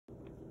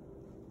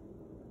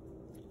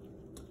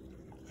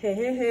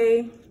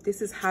Hey,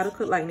 this is How to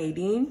Cook Like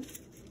Nadine.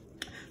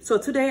 So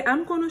today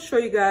I'm going to show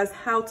you guys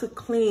how to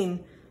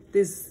clean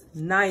this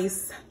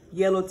nice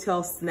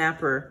yellowtail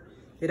snapper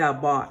that I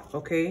bought.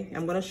 Okay,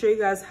 I'm going to show you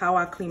guys how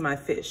I clean my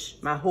fish,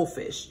 my whole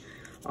fish.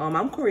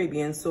 I'm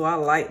Caribbean, so I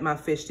like my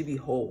fish to be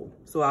whole.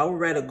 So I would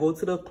rather go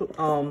to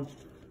the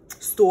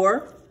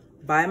store,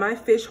 buy my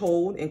fish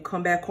whole, and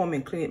come back home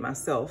and clean it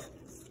myself.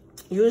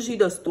 Usually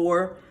the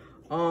store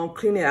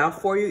clean it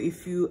out for you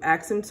if you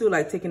ask them to,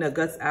 like taking the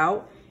guts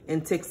out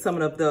and take some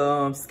of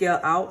the scale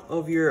out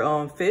of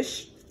your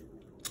fish.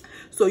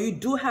 So you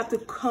do have to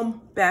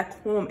come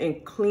back home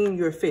and clean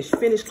your fish,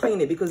 finish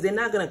cleaning it, because they're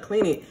not gonna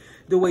clean it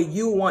the way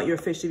you want your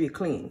fish to be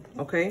cleaned,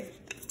 okay?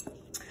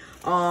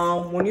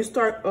 When you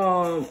start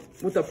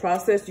with the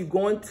process, you're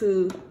going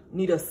to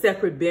need a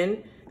separate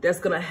bin that's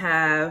gonna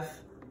have,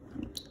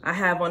 I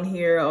have on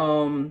here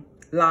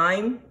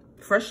lime,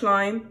 fresh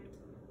lime,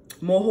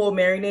 mojo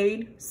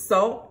marinade,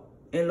 salt,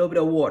 and a little bit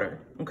of water,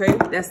 okay?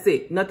 That's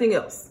it, nothing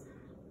else.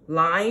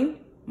 Lime,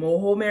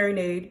 mojo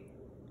marinade,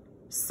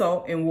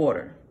 salt, and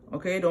water,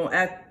 okay? Don't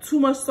add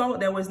too much salt,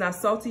 that way it's not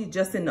salty,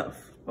 just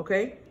enough,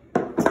 okay?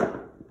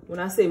 When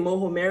I say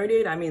mojo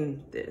marinade, I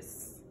mean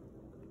this,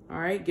 all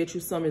right? Get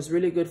you some, it's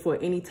really good for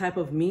any type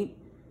of meat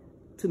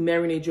to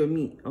marinate your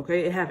meat,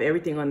 okay? It have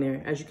everything on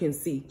there, as you can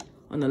see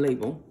on the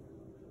label.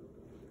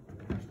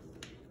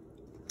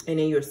 And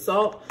then your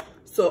salt.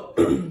 So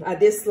I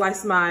did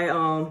slice my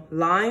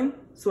lime.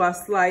 So I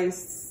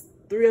sliced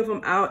 3 of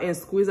them out and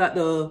squeeze out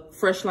the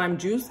fresh lime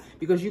juice,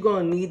 because you're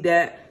gonna need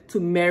that to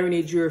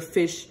marinate your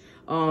fish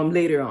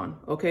later on,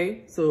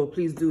 okay? So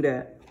please do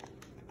that.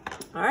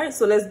 All right,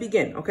 so let's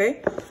begin,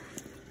 okay?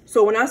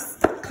 So when I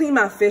clean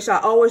my fish,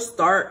 I always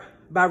start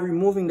by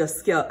removing the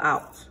scale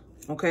out,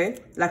 okay?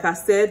 Like I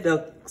said,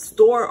 the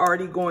store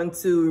already going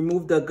to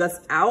remove the guts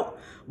out,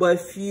 but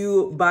if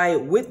you buy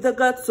it with the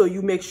guts, so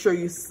you make sure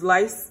you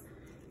slice,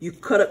 you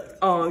cut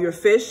your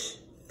fish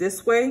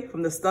this way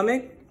from the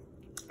stomach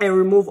and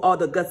remove all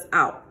the guts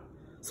out.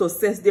 So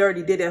since they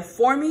already did that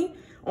for me,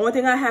 only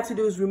thing I have to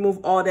do is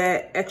remove all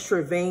that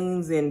extra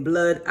veins and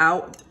blood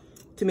out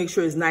to make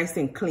sure it's nice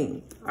and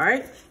clean, all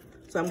right?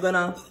 So I'm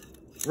gonna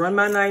run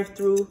my knife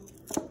through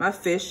my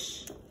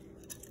fish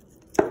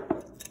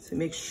to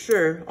make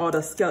sure all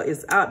the scale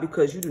is out,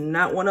 because you do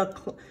not wanna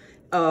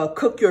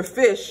cook your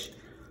fish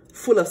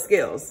full of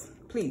scales.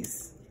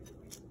 Please,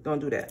 don't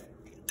do that.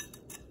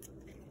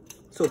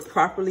 So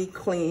properly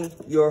clean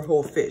your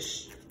whole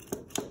fish.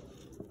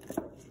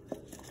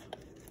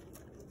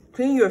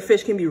 Cleaning your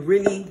fish can be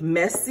really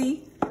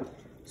messy.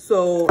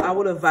 So I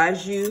would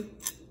advise you,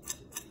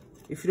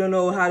 if you don't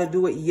know how to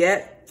do it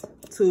yet,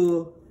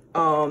 to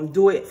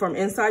do it from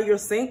inside your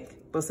sink.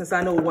 But since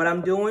I know what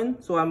I'm doing,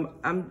 so I'm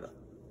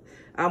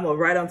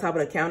right on top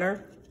of the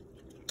counter,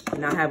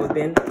 and I have a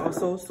bin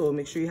also. So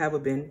make sure you have a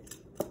bin.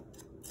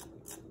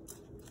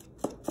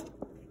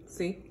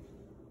 See?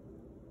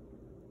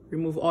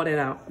 Remove all that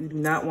out. You do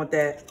not want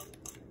that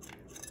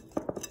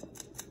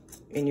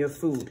in your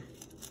food.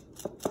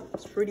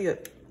 It's pretty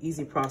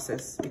easy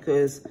process,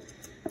 because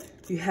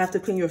you have to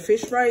clean your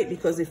fish right,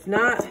 because if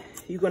not,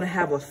 you're gonna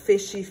have a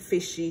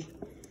fishy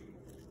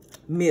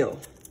meal.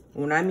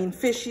 When I mean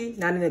fishy,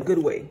 not in a good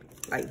way,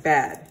 like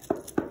bad.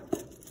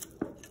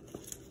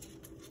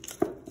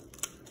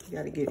 You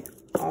gotta get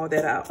all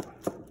that out.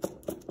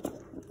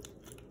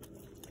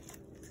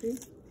 See?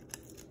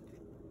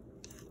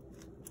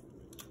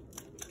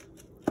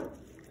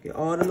 Get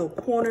all the little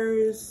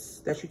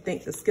corners that you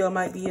think the scale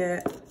might be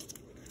at.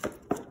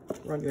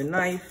 Run your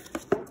knife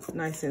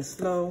nice and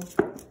slow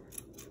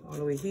all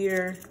the way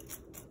here.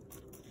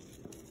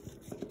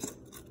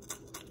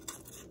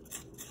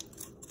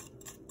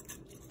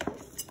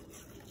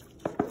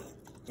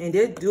 And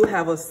they do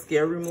have a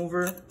scale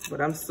remover,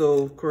 but I'm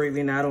so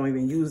Caribbean, I don't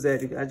even use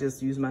that. I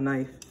just use my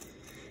knife.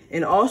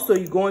 And also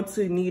you're going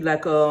to need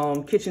like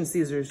kitchen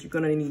scissors. You're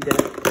gonna need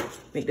that,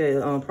 make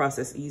that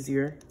process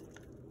easier.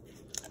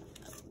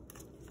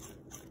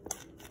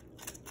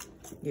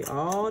 Get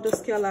all the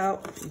scale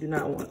out. You do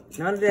not want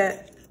none of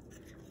that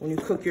when you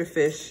cook your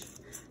fish.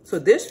 So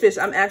this fish,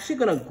 I'm actually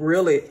gonna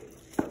grill it.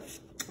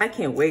 I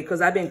can't wait,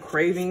 because I've been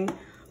craving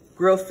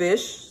grilled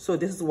fish. So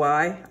this is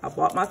why I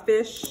bought my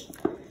fish,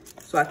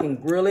 so I can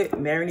grill it,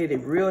 marinate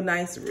it real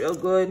nice, real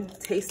good,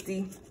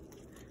 tasty.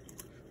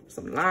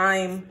 Some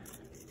lime,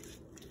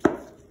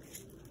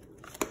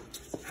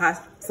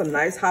 some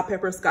nice hot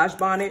pepper scotch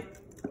bonnet.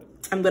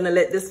 I'm gonna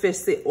let this fish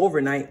sit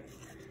overnight,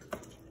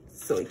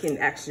 so it can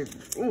actually,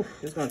 ooh,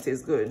 it's gonna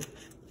taste good.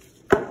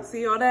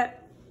 See all that?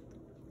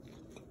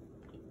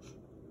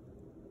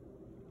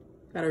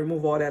 Gotta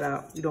remove all that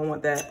out. You don't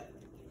want that.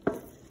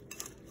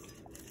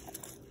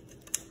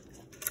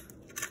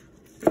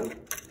 See?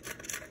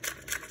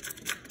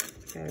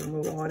 Gotta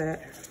remove all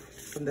that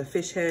from the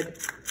fish head.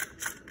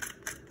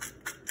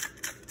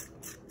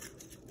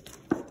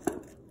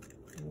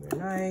 Your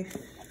knife.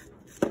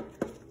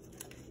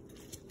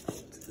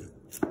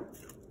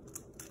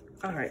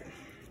 All right.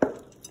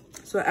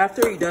 So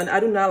after you're done, I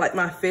do not like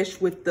my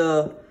fish with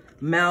the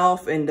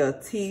mouth and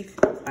the teeth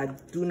I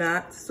do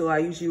not, so I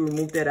usually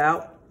remove that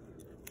out.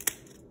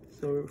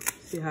 So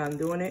see how I'm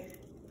doing it?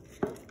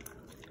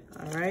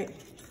 All right,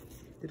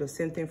 do the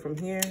same thing from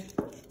here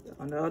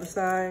on the other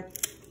side.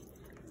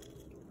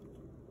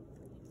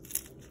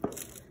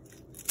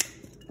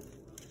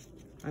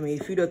 I mean,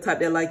 if you're the type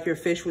that like your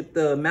fish with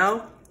the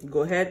mouth,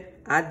 go ahead.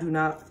 I do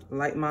not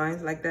like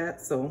mine like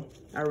that, so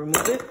I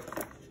remove it.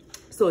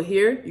 So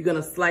here, you're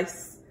gonna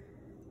slice,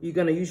 you're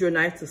gonna use your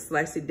knife to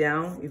slice it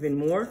down even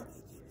more,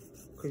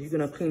 because you're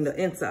gonna clean the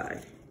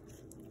inside.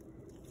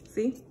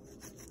 See?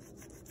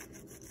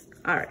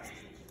 All right.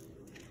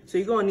 So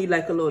you're gonna need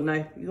like a little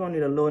knife. You're gonna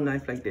need a little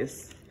knife like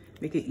this.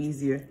 Make it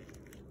easier.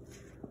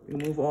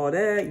 Remove all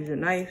that, use your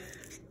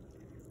knife.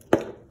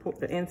 Poke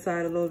the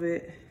inside a little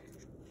bit.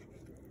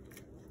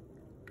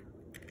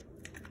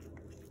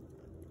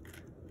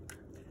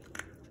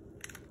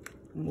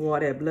 Move all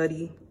that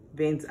bloody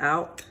veins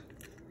out,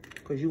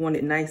 because you want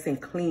it nice and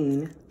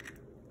clean.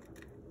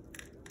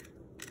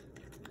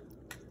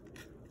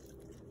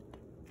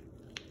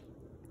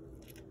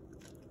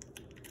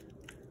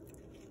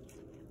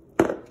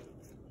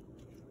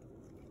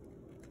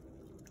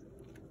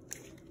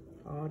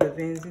 All the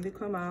veins need to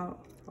come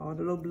out. All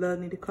the little blood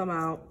need to come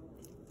out.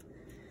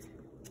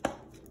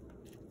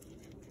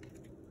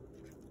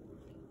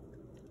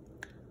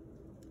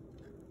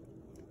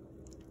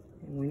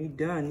 And when you're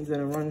done, you're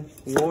gonna run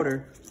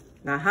water.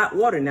 Not hot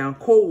water now,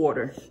 cold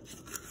water.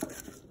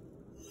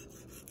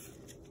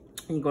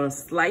 And you're gonna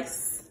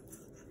slice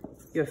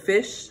your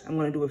fish. I'm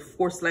gonna do a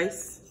 4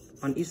 slice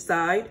on each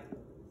side.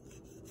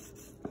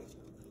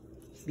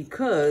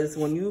 Because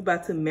when you're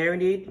about to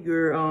marinate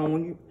your,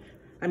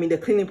 the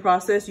cleaning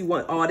process, you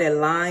want all that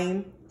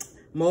lime,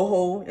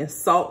 mojo, and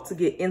salt to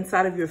get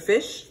inside of your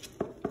fish.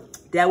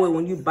 That way,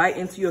 when you bite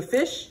into your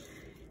fish,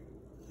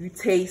 you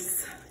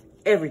taste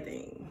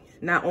everything.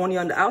 Not only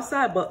on the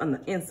outside, but on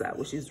the inside,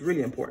 which is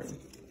really important.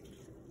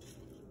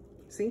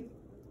 See?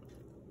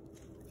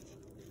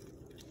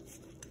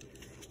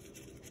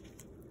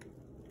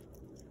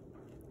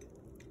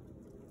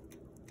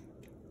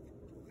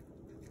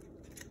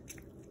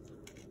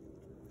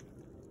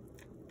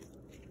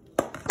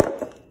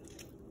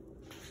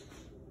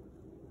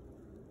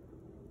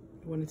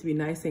 You want it to be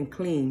nice and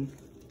clean.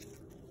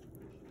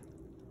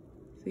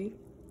 See?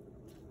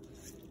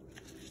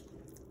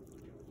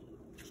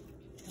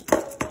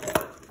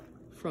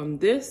 From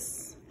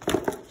this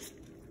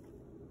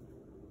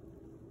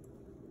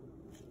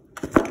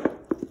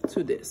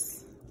to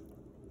this.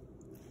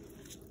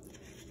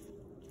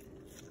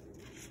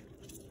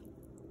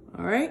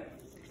 All right?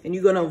 And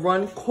you're gonna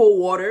run cold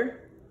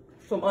water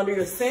from under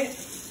your sink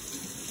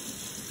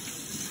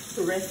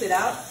to rinse it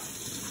out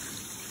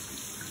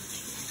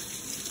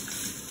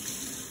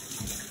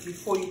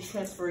before you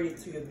transfer it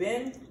to your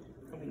bin.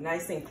 It'll be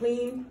nice and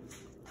clean.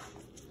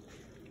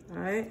 All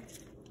right?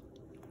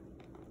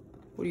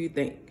 What do you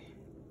think?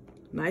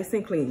 Nice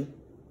and clean.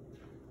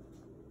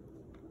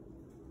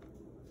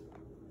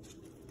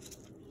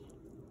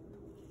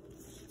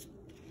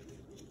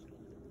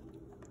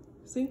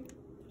 See?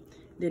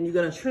 Then you're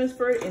gonna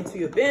transfer it into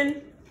your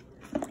bin,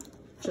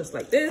 just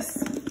like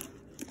this.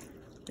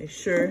 Make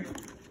sure,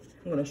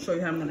 I'm gonna show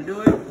you how I'm gonna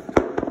do it.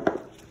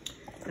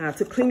 Now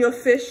to clean your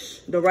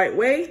fish the right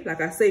way,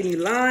 like I say, you need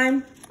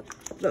lime.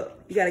 Look,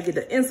 you gotta get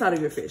the inside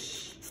of your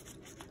fish.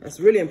 That's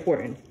really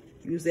important.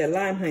 Use that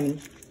lime, honey.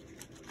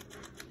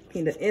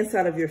 Clean the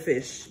inside of your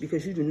fish,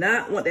 because you do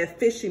not want that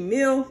fishy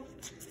meal,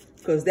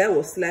 because that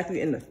will slap you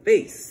in the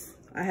face.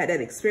 I had that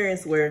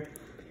experience where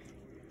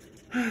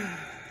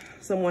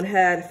someone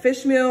had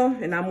fish meal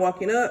and I'm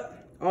walking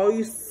up, all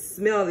you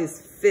smell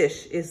is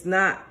fish. It's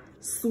not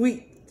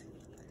sweet.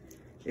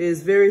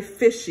 It's very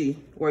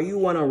fishy, where you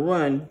want to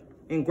run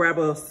and grab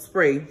a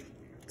spray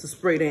to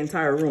spray the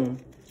entire room.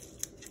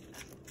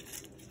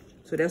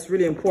 So that's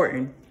really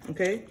important,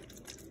 okay?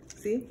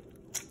 See?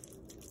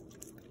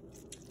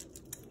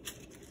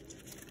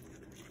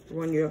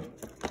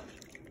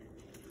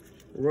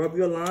 Rub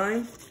your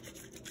lime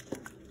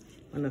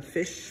on the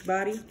fish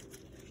body.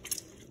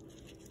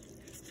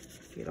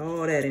 Get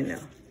all that in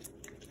there.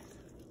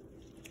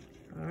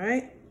 All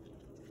right.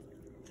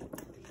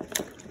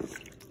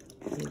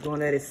 I'm gonna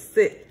let it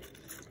sit.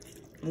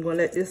 I'm gonna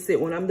let this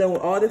sit. When I'm done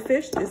with all the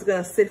fish, it's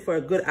gonna sit for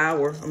a good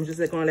hour. I'm just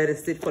gonna let it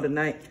sit for the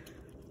night,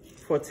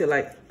 till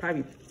like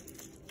probably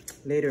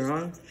later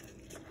on.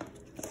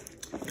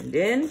 And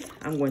then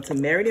I'm going to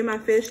marinate my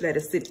fish, let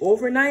it sit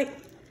overnight.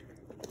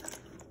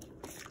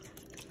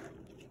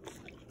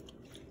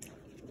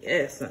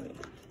 Yes, honey.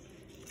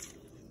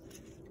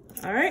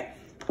 All right.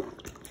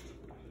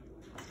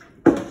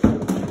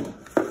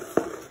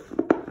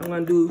 I'm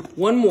gonna do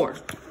one more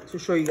to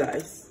show you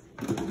guys.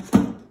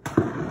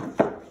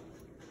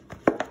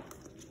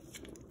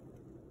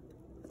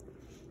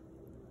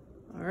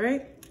 All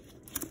right.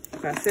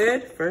 Like I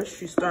said,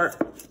 first you start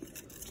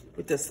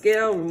with the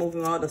scale,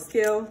 removing all the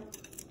scale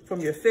from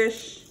your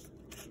fish.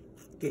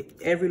 Get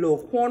every little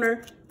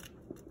corner.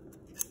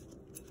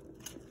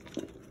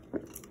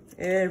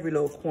 Every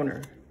little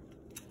corner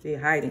they're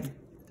hiding.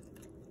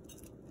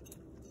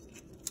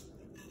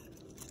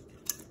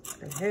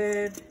 the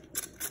head.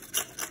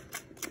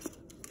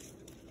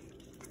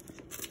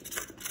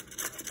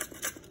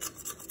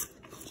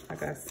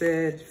 Like I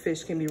said,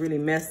 fish can be really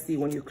messy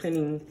when you're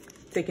cleaning,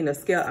 taking the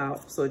scale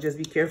out. So just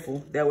be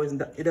careful. That way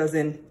it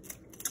doesn't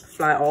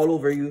fly all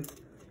over you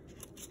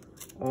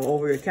or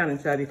over your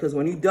countertop, because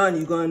when you're done,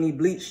 you're gonna need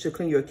bleach to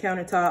clean your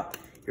countertop,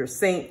 your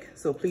sink.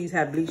 So please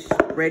have bleach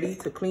ready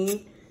to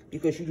clean,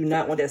 because you do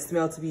not want that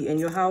smell to be in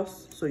your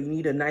house. So you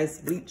need a nice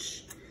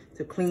bleach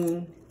to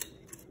clean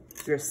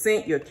your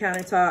sink, your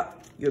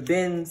countertop, your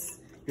bins,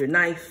 your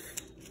knife.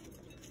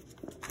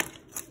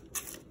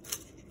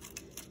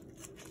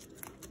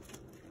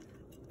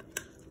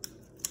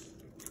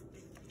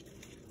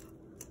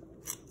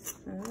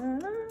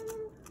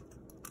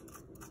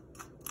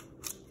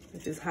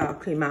 This is how I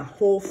clean my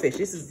whole fish.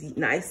 This is the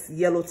nice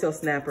yellowtail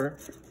snapper,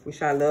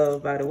 which I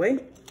love, by the way.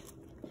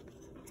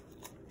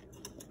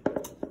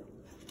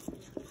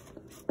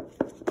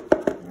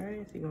 All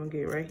right, so you're gonna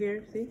get right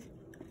here, see?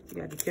 You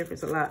gotta be careful,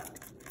 it's a lot.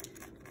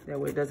 That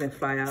way it doesn't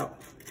fly out.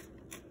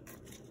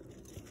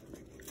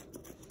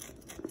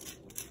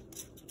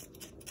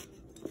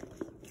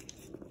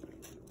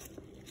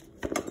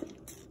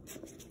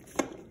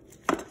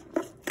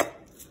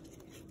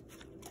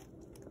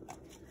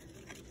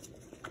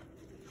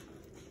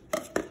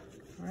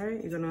 All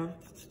right, you're gonna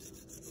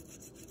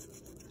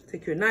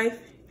take your knife,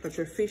 cut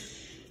your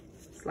fish,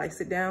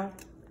 slice it down,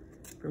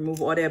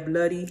 remove all that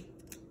bloody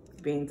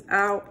veins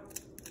out.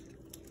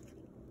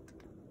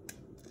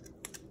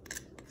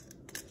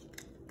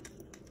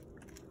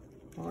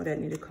 All that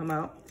need to come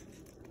out.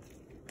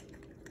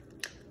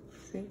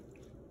 See?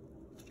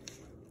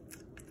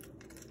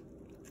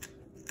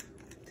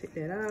 Take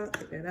that out,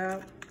 take that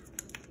out.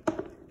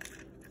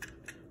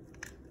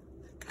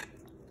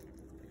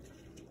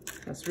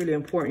 That's really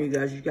important, you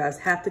guys. You guys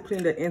have to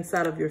clean the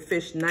inside of your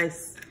fish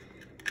nice.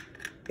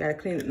 You gotta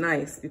clean it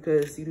nice,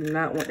 because you do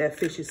not want that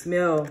fishy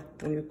smell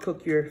when you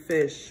cook your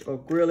fish or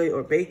grill it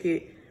or bake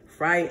it,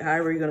 fry it,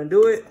 however you're gonna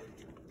do it,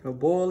 or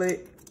boil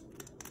it.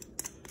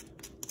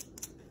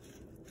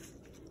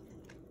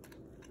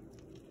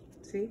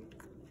 See?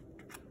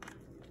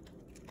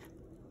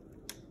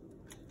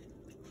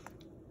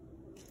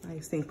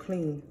 Nice and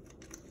clean.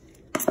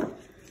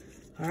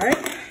 All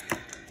right,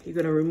 you're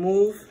gonna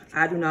remove,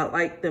 I do not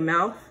like the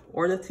mouth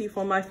or the teeth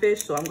on my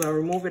fish, so I'm gonna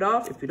remove it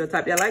off. If you're the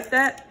type that like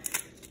that,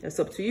 that's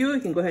up to you. You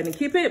can go ahead and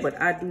keep it, but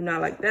I do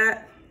not like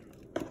that.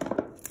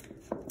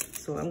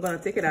 So I'm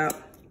gonna take it out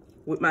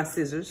with my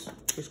scissors,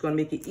 which is gonna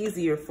make it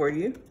easier for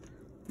you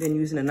than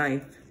using a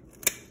knife.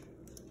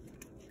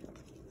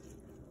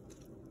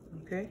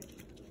 Okay.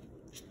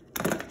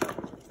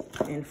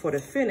 And for the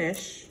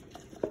finish,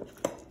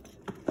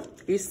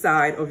 each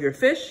side of your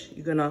fish,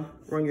 you're gonna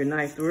run your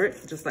knife through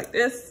it, just like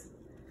this.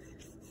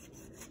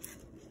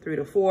 3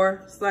 to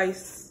 4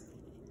 slice.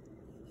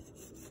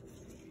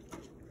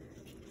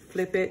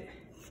 Flip it.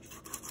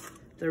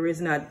 The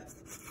reason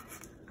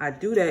I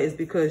do that is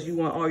because you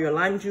want all your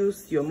lime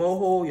juice, your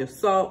mojo, your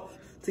salt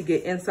to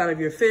get inside of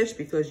your fish,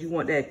 because you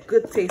want that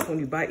good taste when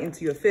you bite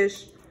into your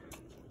fish.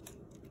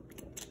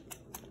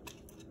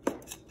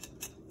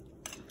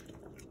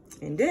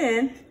 And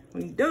then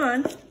when you're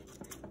done,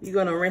 you're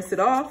gonna rinse it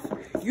off.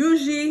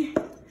 Usually,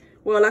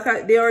 well,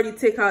 they already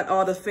take out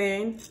all the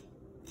fin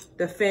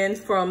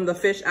from the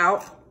fish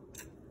out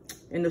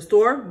in the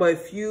store. But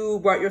if you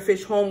brought your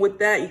fish home with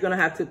that, you're gonna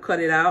have to cut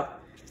it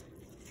out.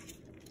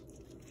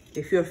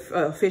 If your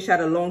fish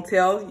had a long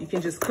tail, you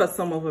can just cut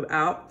some of it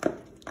out.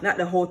 Not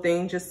the whole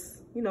thing,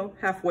 just, you know,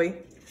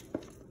 halfway.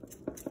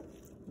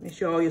 Make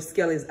sure all your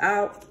scale is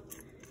out.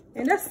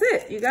 And that's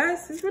it, you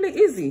guys. It's really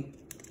easy.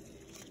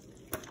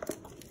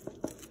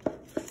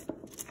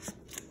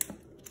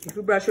 If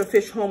you brought your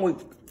fish home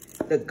with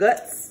the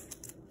guts,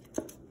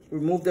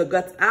 remove the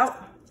guts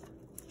out.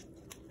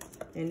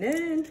 And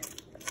then,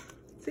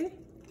 see,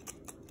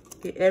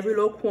 get every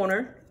little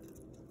corner.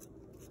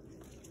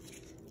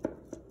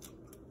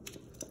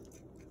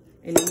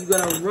 And then you're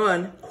gonna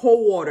run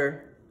cold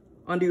water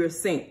under your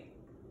sink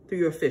through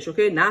your fish,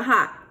 okay? Not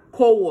hot,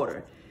 cold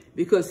water.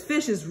 Because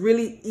fish is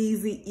really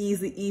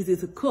easy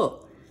to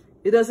cook.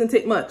 It doesn't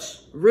take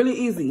much, really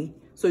easy.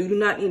 So you do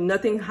not need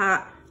nothing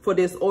hot for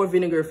this or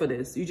vinegar for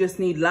this. You just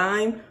need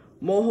lime,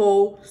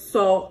 mojo,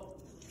 salt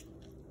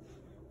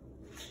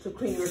to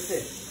clean your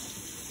fish.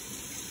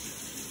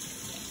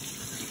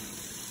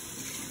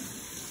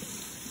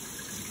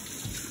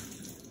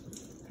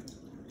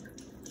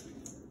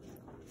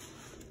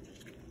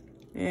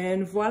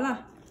 And voila.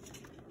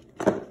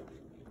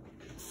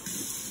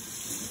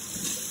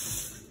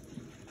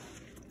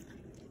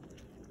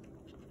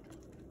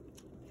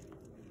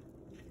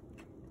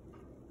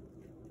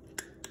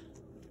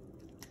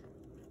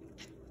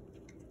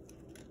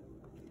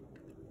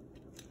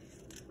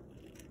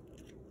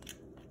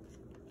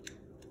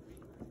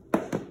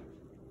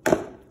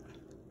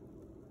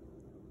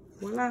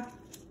 Voila.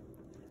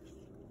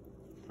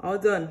 All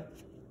done.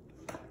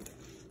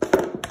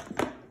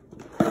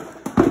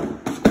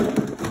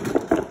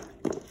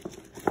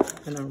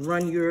 Gonna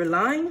run your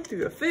line through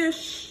your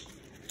fish.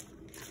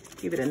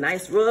 Give it a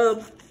nice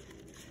rub.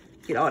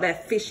 Get all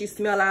that fishy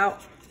smell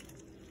out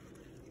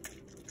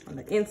on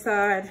the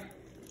inside.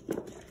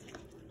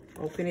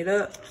 Open it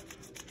up.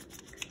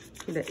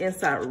 Get the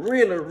inside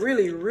really,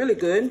 really, really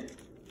good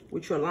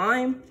with your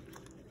lime.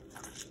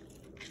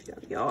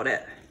 Gotta get all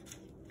that.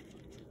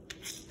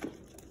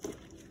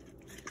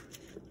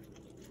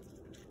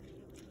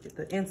 Get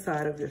the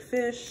inside of your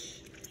fish.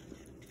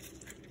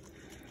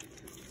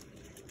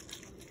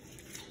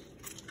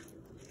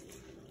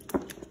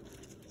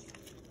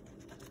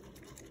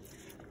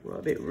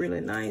 Rub it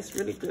really nice,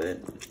 really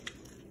good.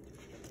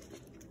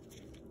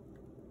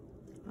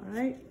 All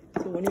right,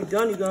 so when you're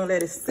done, you're gonna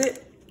let it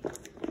sit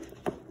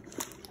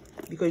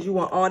because you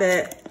want all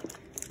that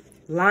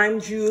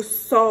lime juice,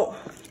 salt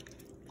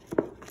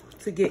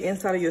to get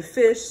inside of your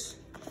fish.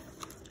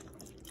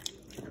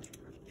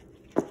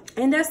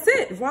 And that's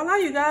it. Voila,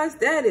 you guys,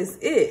 that is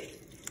it.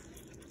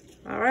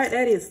 All right,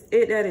 that is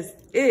it, that is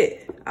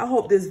it. I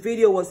hope this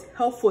video was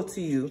helpful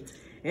to you.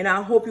 And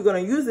I hope you're gonna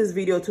use this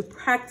video to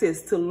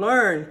practice, to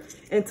learn,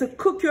 and to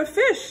cook your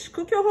fish.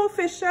 Cook your whole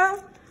fish,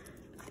 y'all.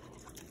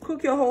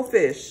 Cook your whole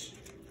fish.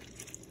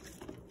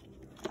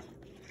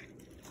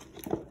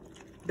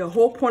 The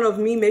whole point of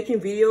me making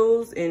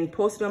videos and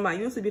posting on my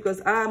YouTube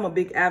because I'm a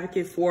big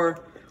advocate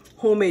for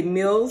homemade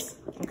meals,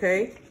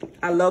 okay?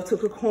 I love to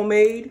cook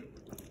homemade,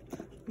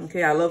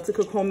 okay? I love to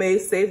cook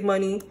homemade, save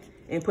money,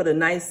 and put a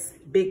nice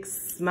big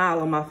smile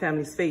on my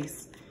family's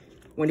face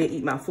when they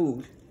eat my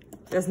food.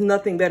 There's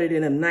nothing better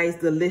than a nice,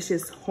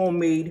 delicious,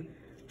 homemade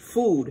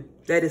food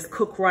that is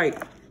cooked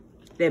right,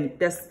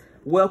 that's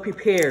well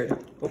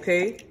prepared,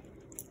 okay?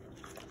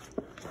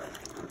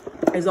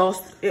 It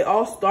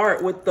all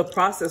starts with the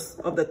process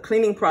of the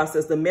cleaning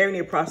process, the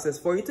marinade process.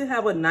 For you to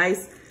have a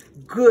nice,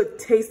 good,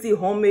 tasty,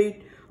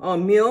 homemade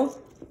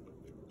meal,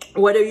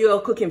 whether you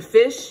are cooking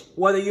fish,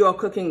 whether you are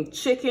cooking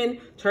chicken,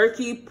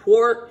 turkey,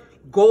 pork,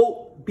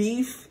 goat,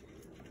 beef,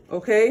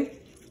 okay?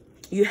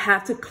 You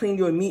have to clean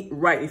your meat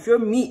right. If your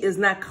meat is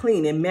not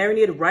clean and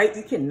marinated right,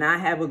 you cannot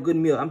have a good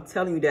meal. I'm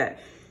telling you that.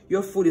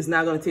 Your food is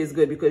not gonna taste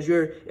good because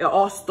it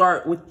all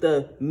starts with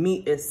the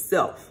meat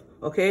itself,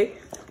 okay?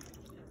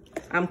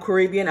 I'm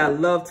Caribbean, I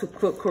love to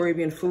cook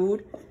Caribbean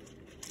food.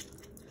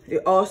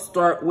 It all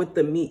starts with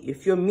the meat.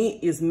 If your meat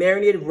is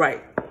marinated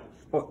right,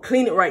 or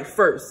clean it right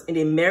first, and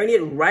then marinate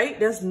it right,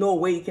 there's no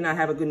way you cannot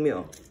have a good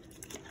meal.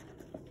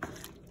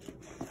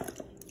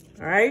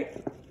 All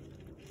right?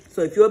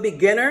 So if you're a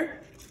beginner,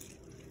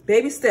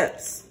 baby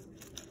steps.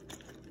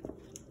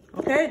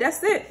 Okay,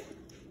 that's it.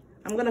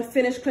 I'm gonna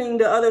finish cleaning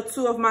the other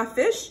two of my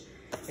fish,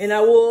 and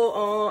I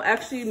will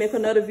actually make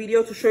another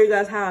video to show you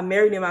guys how I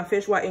marinate my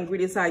fish, what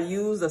ingredients I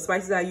use, the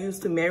spices I use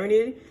to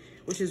marinate it,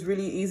 which is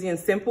really easy and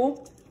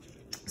simple.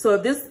 So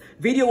if this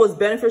video was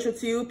beneficial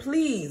to you,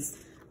 please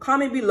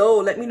comment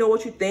below. Let me know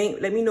what you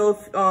think. Let me know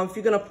if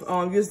you're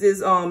gonna use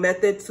this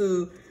method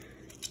to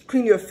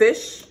clean your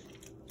fish.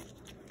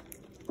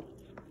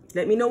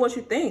 Let me know what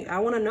you think. I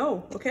wanna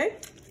know, okay?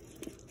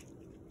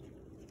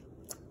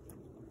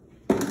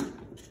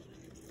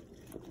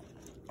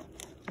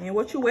 And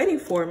what you waiting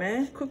for,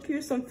 man? Cook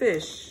you some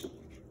fish.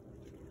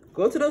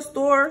 Go to the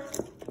store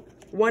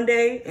one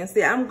day and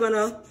say, I'm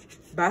gonna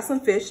buy some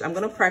fish. I'm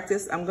gonna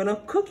practice. I'm gonna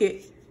cook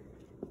it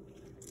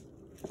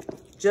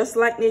just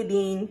like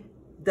Nadine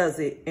does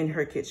it in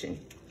her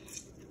kitchen.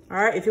 All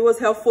right, if it was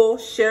helpful,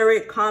 share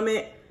it,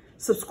 comment,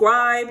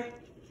 subscribe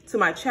to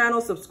my channel.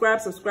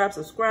 Subscribe.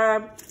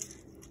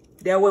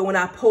 That way when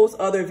I post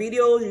other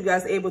videos, you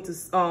guys are able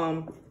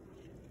to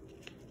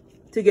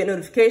get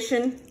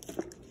notification.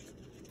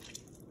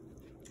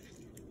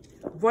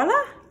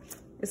 Voila,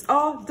 it's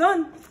all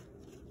done.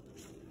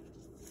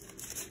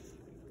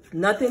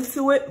 Nothing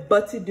to it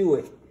but to do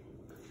it.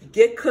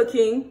 Get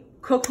cooking,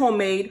 cook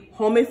homemade.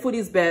 Homemade food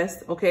is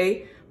best,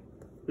 okay?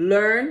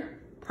 Learn,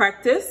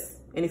 practice,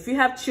 and if you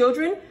have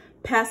children,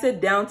 pass it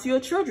down to your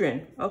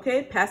children,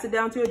 okay? Pass it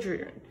down to your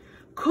children.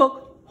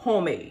 Cook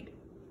homemade,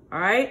 all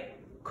right?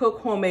 Cook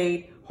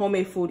homemade.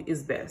 Homemade food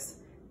is best.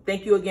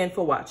 Thank you again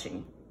for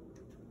watching.